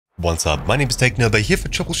What's up, my name is TechNoba here for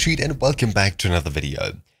Troubleshoot and welcome back to another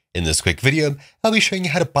video. In this quick video, I'll be showing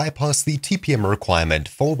you how to bypass the TPM requirement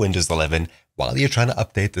for Windows 11 while you're trying to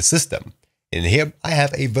update the system. In here, I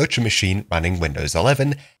have a virtual machine running Windows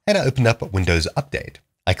 11 and I opened up Windows Update.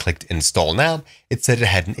 I clicked Install Now, it said it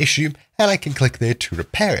had an issue and I can click there to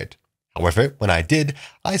repair it. However, when I did,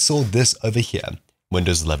 I saw this over here.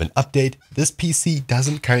 Windows 11 Update, this PC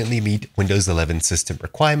doesn't currently meet Windows 11 system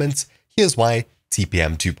requirements. Here's why: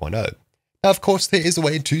 TPM 2.0. Now, of course, there is a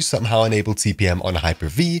way to somehow enable TPM on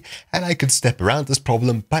Hyper-V, and I could step around this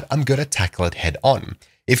problem, but I'm going to tackle it head on.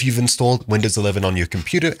 If you've installed Windows 11 on your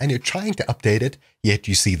computer and you're trying to update it, yet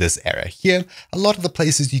you see this error here, a lot of the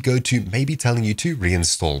places you go to may be telling you to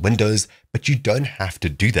reinstall Windows, but you don't have to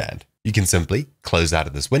do that. You can simply close out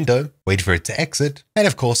of this window, wait for it to exit, and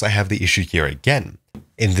of course I have the issue here again.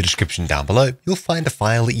 In the description down below, you'll find a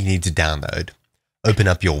file that you need to download. Open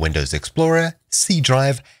up your Windows Explorer, C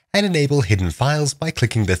drive, and enable hidden files by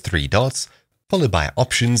clicking the three dots, followed by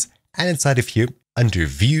Options, and inside of here, under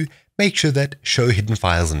View, make sure that Show Hidden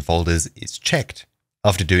Files and Folders is checked.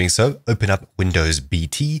 After doing so, open up Windows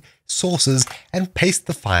BT, Sources, and paste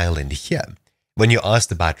the file in here. When you're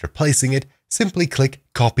asked about replacing it, simply click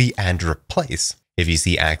Copy and Replace. If you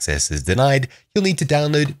see access is denied, you'll need to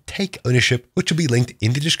download Take Ownership, which will be linked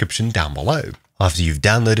in the description down below. After you've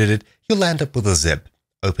downloaded it, you'll land up with a zip.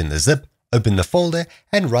 Open the zip, open the folder,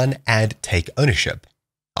 and run Add Take Ownership.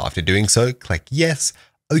 After doing so, click Yes,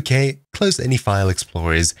 OK, close any file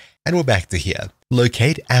explorers, and we're back to here.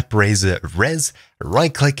 Locate AppRaiser Res,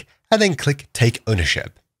 right-click, and then click Take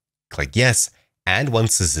Ownership. Click Yes, and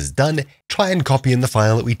once this is done, try and copy in the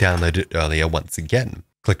file that we downloaded earlier once again.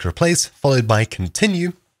 Click Replace, followed by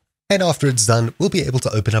Continue, and after it's done, we'll be able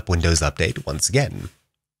to open up Windows Update once again.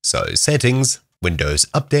 So Settings, Windows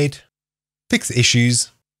Update, Fix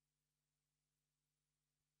Issues,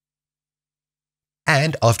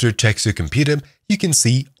 and after it checks your computer, you can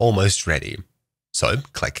see Almost Ready. So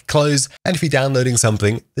click Close, and if you're downloading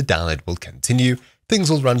something, the download will continue, things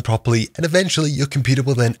will run properly, and eventually your computer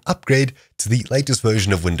will then upgrade to the latest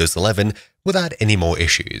version of Windows 11 without any more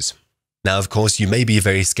issues. Now, of course, you may be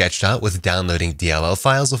very sketched out with downloading DLL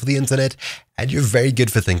files off the internet, and you're very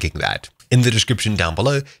good for thinking that. In the description down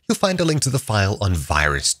below, you'll find a link to the file on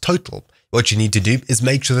VirusTotal. What you need to do is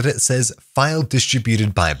make sure that it says File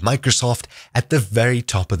Distributed by Microsoft at the very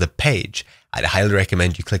top of the page. I'd highly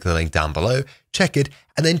recommend you click the link down below, check it,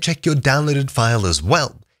 and then check your downloaded file as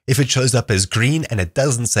well. If it shows up as green and it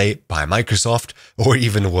doesn't say by Microsoft, or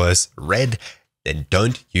even worse, red, then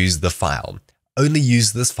don't use the file. Only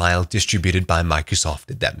use this file distributed by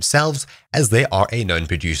Microsoft themselves, as they are a known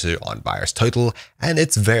producer on VirusTotal, and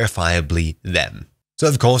it's verifiably them. So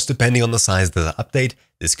of course, depending on the size of the update,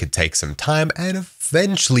 this could take some time, and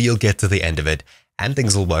eventually you'll get to the end of it, and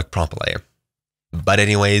things will work properly. But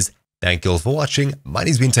anyways, thank you all for watching. My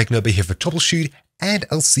name's been TechNoba here for Troubleshoot, and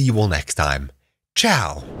I'll see you all next time.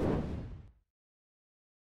 Ciao!